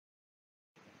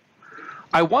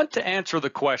I want to answer the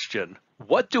question,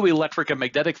 what do electric and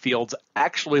magnetic fields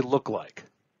actually look like?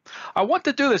 I want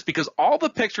to do this because all the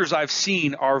pictures I've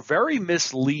seen are very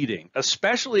misleading,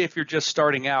 especially if you're just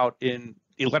starting out in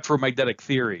electromagnetic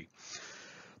theory.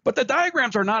 But the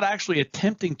diagrams are not actually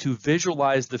attempting to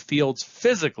visualize the fields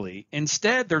physically.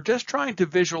 Instead, they're just trying to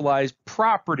visualize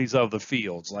properties of the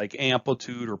fields, like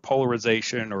amplitude or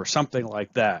polarization or something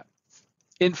like that.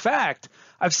 In fact,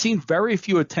 I've seen very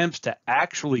few attempts to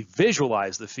actually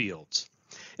visualize the fields.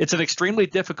 It's an extremely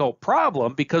difficult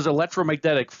problem because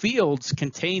electromagnetic fields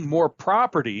contain more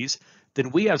properties than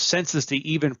we have senses to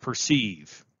even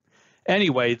perceive.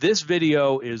 Anyway, this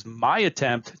video is my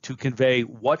attempt to convey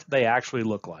what they actually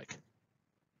look like.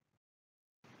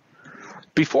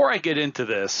 Before I get into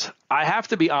this, I have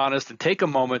to be honest and take a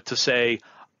moment to say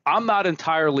I'm not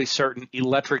entirely certain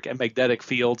electric and magnetic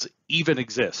fields even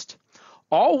exist.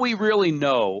 All we really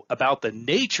know about the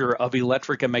nature of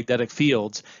electric and magnetic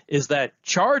fields is that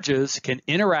charges can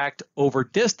interact over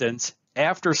distance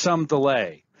after some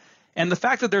delay. And the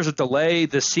fact that there's a delay,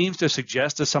 this seems to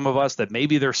suggest to some of us that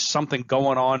maybe there's something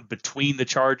going on between the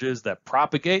charges that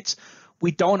propagates.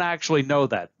 We don't actually know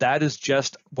that. That is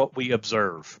just what we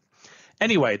observe.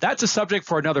 Anyway, that's a subject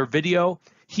for another video.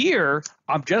 Here,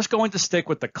 I'm just going to stick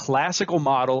with the classical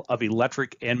model of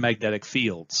electric and magnetic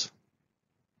fields.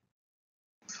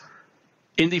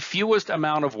 In the fewest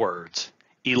amount of words,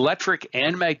 electric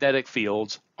and magnetic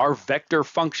fields are vector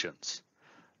functions.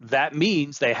 That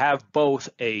means they have both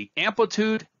an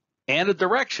amplitude and a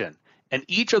direction, and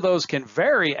each of those can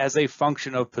vary as a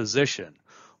function of position.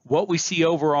 What we see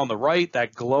over on the right,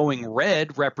 that glowing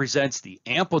red, represents the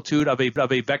amplitude of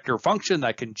a vector function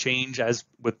that can change as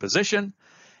with position,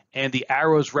 and the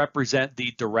arrows represent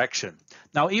the direction.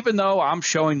 Now, even though I'm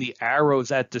showing the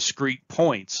arrows at discrete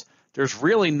points, there's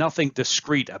really nothing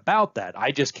discrete about that.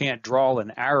 I just can't draw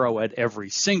an arrow at every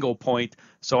single point,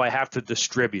 so I have to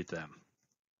distribute them.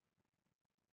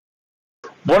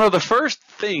 One of the first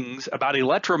things about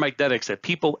electromagnetics that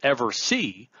people ever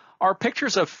see are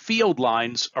pictures of field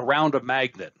lines around a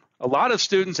magnet. A lot of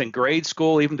students in grade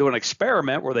school even do an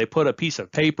experiment where they put a piece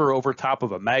of paper over top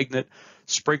of a magnet,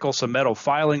 sprinkle some metal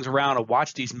filings around, and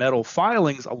watch these metal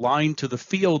filings align to the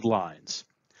field lines.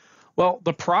 Well,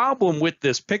 the problem with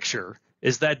this picture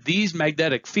is that these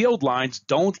magnetic field lines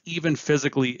don't even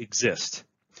physically exist.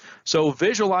 So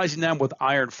visualizing them with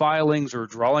iron filings or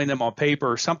drawing them on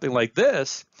paper or something like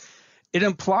this, it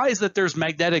implies that there's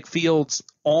magnetic fields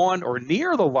on or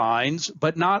near the lines,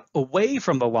 but not away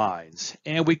from the lines.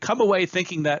 And we come away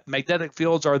thinking that magnetic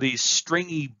fields are these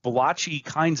stringy, blotchy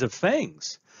kinds of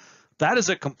things. That is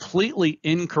a completely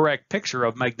incorrect picture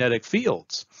of magnetic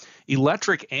fields.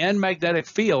 Electric and magnetic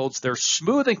fields, they're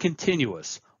smooth and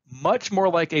continuous, much more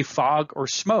like a fog or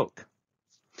smoke.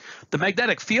 The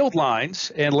magnetic field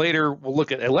lines, and later we'll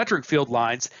look at electric field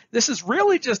lines, this is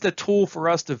really just a tool for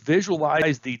us to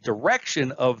visualize the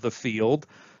direction of the field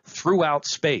throughout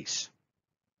space.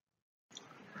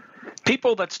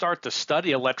 People that start to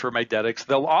study electromagnetics,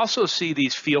 they'll also see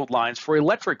these field lines for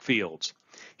electric fields.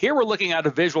 Here we're looking at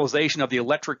a visualization of the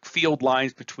electric field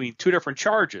lines between two different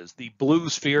charges, the blue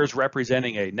spheres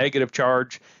representing a negative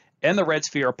charge and the red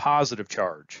sphere a positive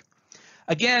charge.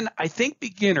 Again, I think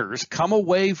beginners come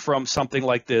away from something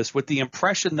like this with the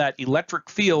impression that electric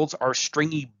fields are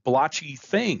stringy, blotchy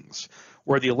things,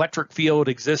 where the electric field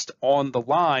exists on the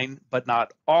line but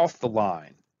not off the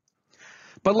line.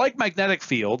 But like magnetic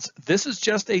fields, this is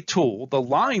just a tool, the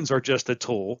lines are just a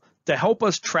tool, to help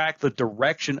us track the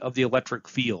direction of the electric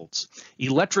fields.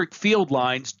 Electric field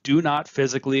lines do not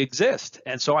physically exist,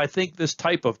 and so I think this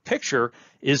type of picture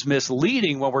is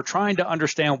misleading when we're trying to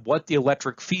understand what the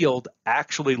electric field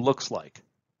actually looks like.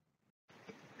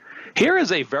 Here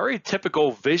is a very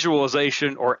typical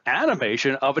visualization or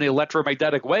animation of an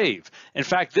electromagnetic wave. In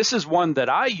fact, this is one that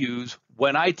I use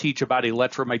when I teach about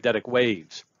electromagnetic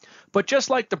waves. But just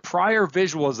like the prior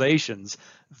visualizations,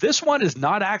 this one is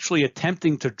not actually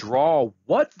attempting to draw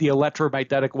what the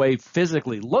electromagnetic wave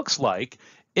physically looks like.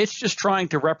 It's just trying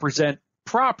to represent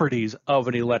properties of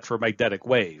an electromagnetic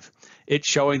wave. It's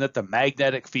showing that the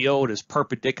magnetic field is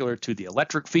perpendicular to the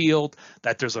electric field,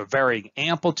 that there's a varying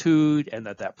amplitude, and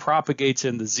that propagates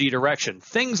in the z direction.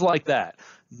 Things like that,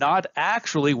 not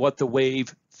actually what the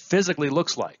wave physically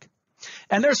looks like.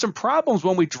 And there's some problems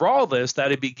when we draw this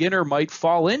that a beginner might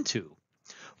fall into.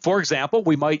 For example,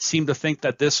 we might seem to think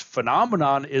that this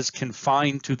phenomenon is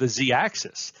confined to the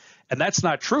z-axis. And that's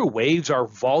not true. Waves are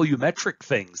volumetric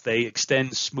things. They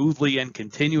extend smoothly and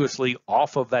continuously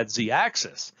off of that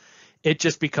z-axis. It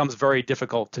just becomes very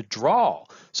difficult to draw.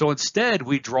 So instead,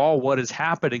 we draw what is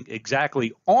happening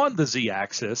exactly on the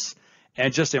z-axis,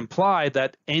 and just imply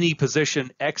that any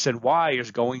position X and Y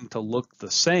is going to look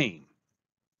the same.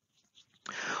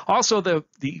 Also, the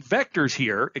vectors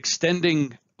here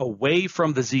extending away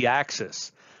from the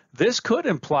z-axis. This could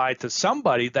imply to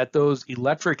somebody that those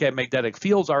electric and magnetic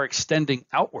fields are extending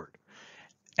outward.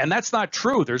 And that's not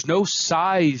true. There's no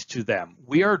size to them.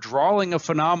 We are drawing a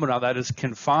phenomenon that is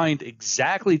confined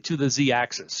exactly to the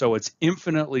z-axis, so it's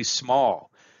infinitely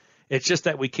small. It's just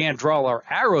that we can't draw our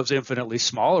arrows infinitely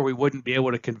small, or we wouldn't be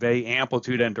able to convey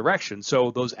amplitude and direction.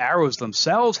 So those arrows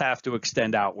themselves have to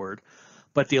extend outward,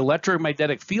 but the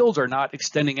electromagnetic fields are not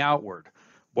extending outward.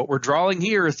 What we're drawing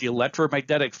here is the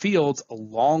electromagnetic fields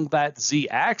along that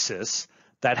z-axis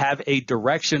that have a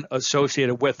direction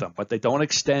associated with them, but they don't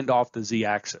extend off the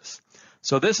z-axis.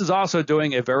 So this is also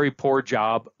doing a very poor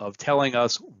job of telling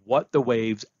us what the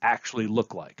waves actually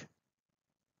look like.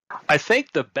 I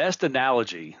think the best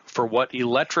analogy for what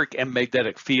electric and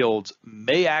magnetic fields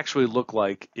may actually look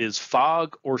like is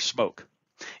fog or smoke.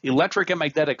 Electric and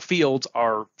magnetic fields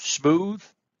are smooth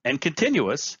and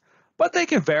continuous, but they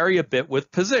can vary a bit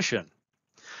with position.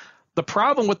 The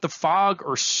problem with the fog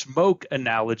or smoke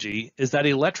analogy is that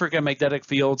electric and magnetic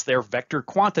fields, they're vector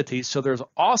quantities, so there's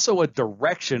also a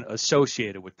direction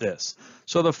associated with this.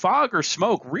 So the fog or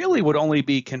smoke really would only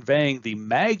be conveying the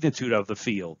magnitude of the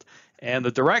field, and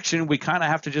the direction we kind of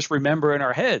have to just remember in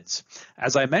our heads.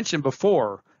 As I mentioned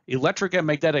before, electric and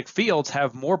magnetic fields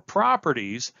have more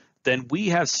properties than we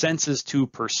have senses to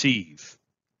perceive.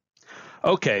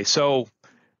 Okay, so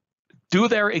do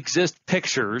there exist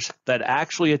pictures that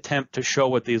actually attempt to show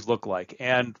what these look like?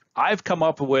 And I've come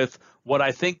up with what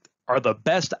I think are the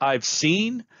best I've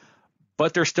seen,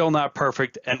 but they're still not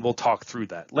perfect, and we'll talk through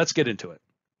that. Let's get into it.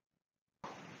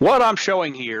 What I'm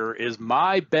showing here is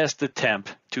my best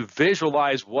attempt to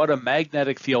visualize what a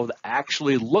magnetic field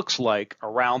actually looks like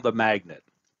around the magnet.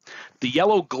 The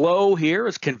yellow glow here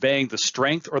is conveying the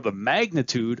strength or the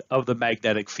magnitude of the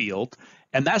magnetic field,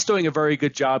 and that's doing a very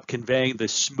good job conveying the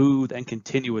smooth and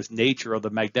continuous nature of the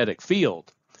magnetic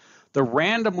field. The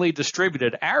randomly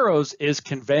distributed arrows is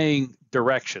conveying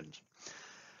directions.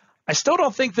 I still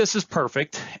don't think this is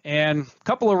perfect, and a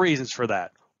couple of reasons for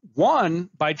that. One,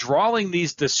 by drawing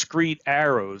these discrete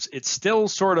arrows, it still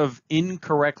sort of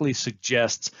incorrectly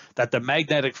suggests that the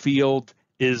magnetic field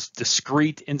is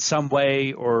discrete in some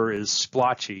way or is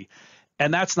splotchy.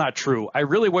 And that's not true. I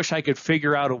really wish I could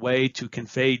figure out a way to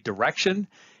convey direction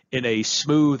in a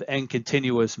smooth and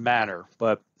continuous manner,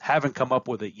 but haven't come up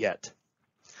with it yet.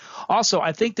 Also,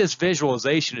 I think this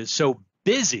visualization is so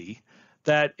busy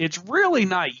that it's really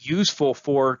not useful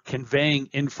for conveying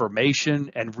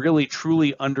information and really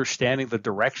truly understanding the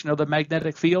direction of the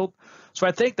magnetic field. So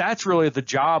I think that's really the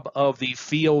job of the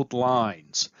field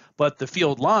lines. But the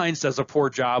field lines does a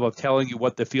poor job of telling you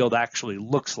what the field actually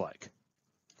looks like.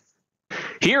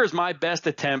 Here is my best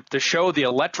attempt to show the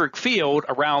electric field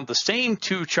around the same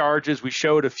two charges we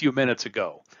showed a few minutes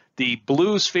ago. The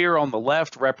blue sphere on the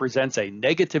left represents a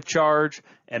negative charge,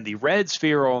 and the red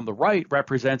sphere on the right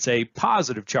represents a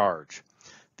positive charge.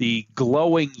 The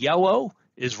glowing yellow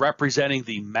is representing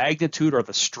the magnitude or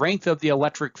the strength of the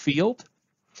electric field,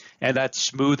 and that's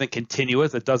smooth and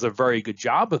continuous. It does a very good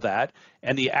job of that,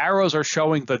 and the arrows are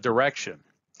showing the direction.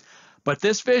 But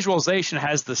this visualization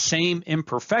has the same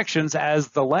imperfections as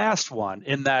the last one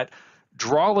in that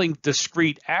drawing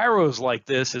discrete arrows like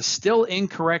this is still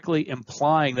incorrectly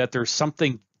implying that there's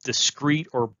something discrete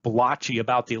or blotchy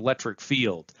about the electric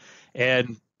field.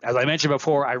 And as I mentioned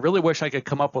before, I really wish I could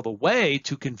come up with a way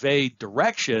to convey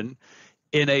direction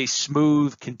in a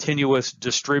smooth, continuous,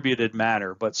 distributed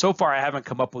manner. But so far, I haven't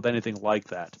come up with anything like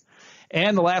that.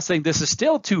 And the last thing, this is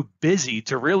still too busy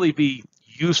to really be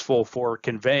useful for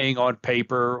conveying on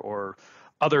paper or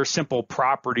other simple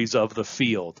properties of the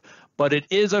field. But it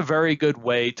is a very good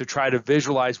way to try to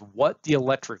visualize what the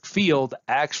electric field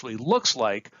actually looks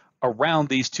like around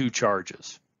these two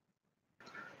charges.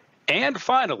 And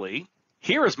finally,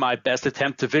 here is my best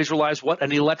attempt to visualize what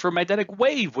an electromagnetic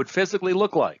wave would physically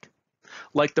look like.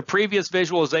 Like the previous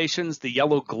visualizations, the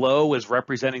yellow glow is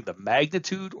representing the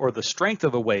magnitude or the strength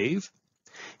of the wave.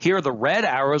 Here, the red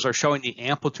arrows are showing the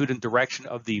amplitude and direction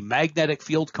of the magnetic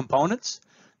field components.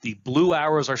 The blue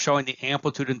arrows are showing the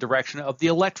amplitude and direction of the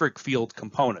electric field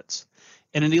components.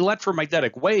 In an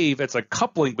electromagnetic wave, it's a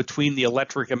coupling between the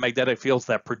electric and magnetic fields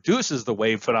that produces the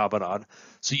wave phenomenon,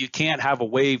 so you can't have a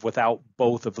wave without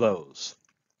both of those.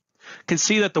 You can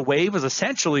see that the wave is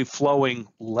essentially flowing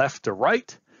left to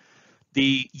right.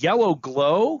 The yellow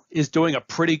glow is doing a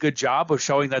pretty good job of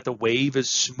showing that the wave is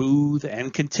smooth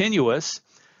and continuous,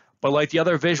 But like the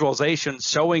other visualizations,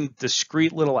 showing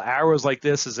discrete little arrows like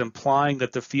this is implying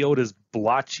that the field is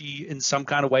blotchy in some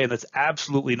kind of way, and that's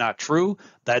absolutely not true.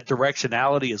 That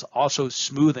directionality is also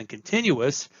smooth and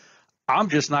continuous. I'm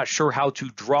just not sure how to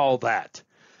draw that.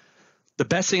 The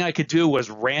best thing I could do was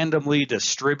randomly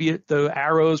distribute the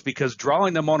arrows, because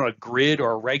drawing them on a grid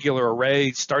or a regular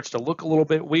array starts to look a little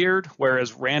bit weird,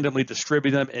 whereas randomly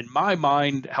distributing them, in my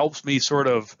mind, helps me sort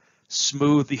of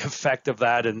smooth the effect of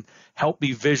that and help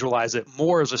me visualize it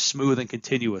more as a smooth and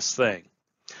continuous thing.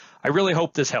 I really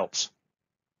hope this helps.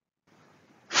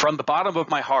 From the bottom of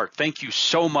my heart, thank you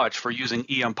so much for using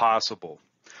eImpossible.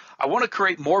 I want to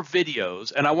create more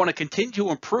videos, and I want to continue to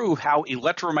improve how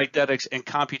electromagnetics and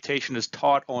computation is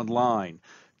taught online.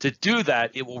 To do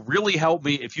that, it will really help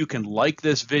me if you can like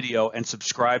this video and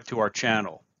subscribe to our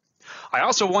channel. I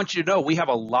also want you to know we have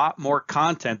a lot more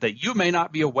content that you may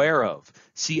not be aware of.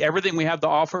 See everything we have to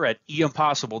offer at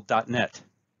eimpossible.net.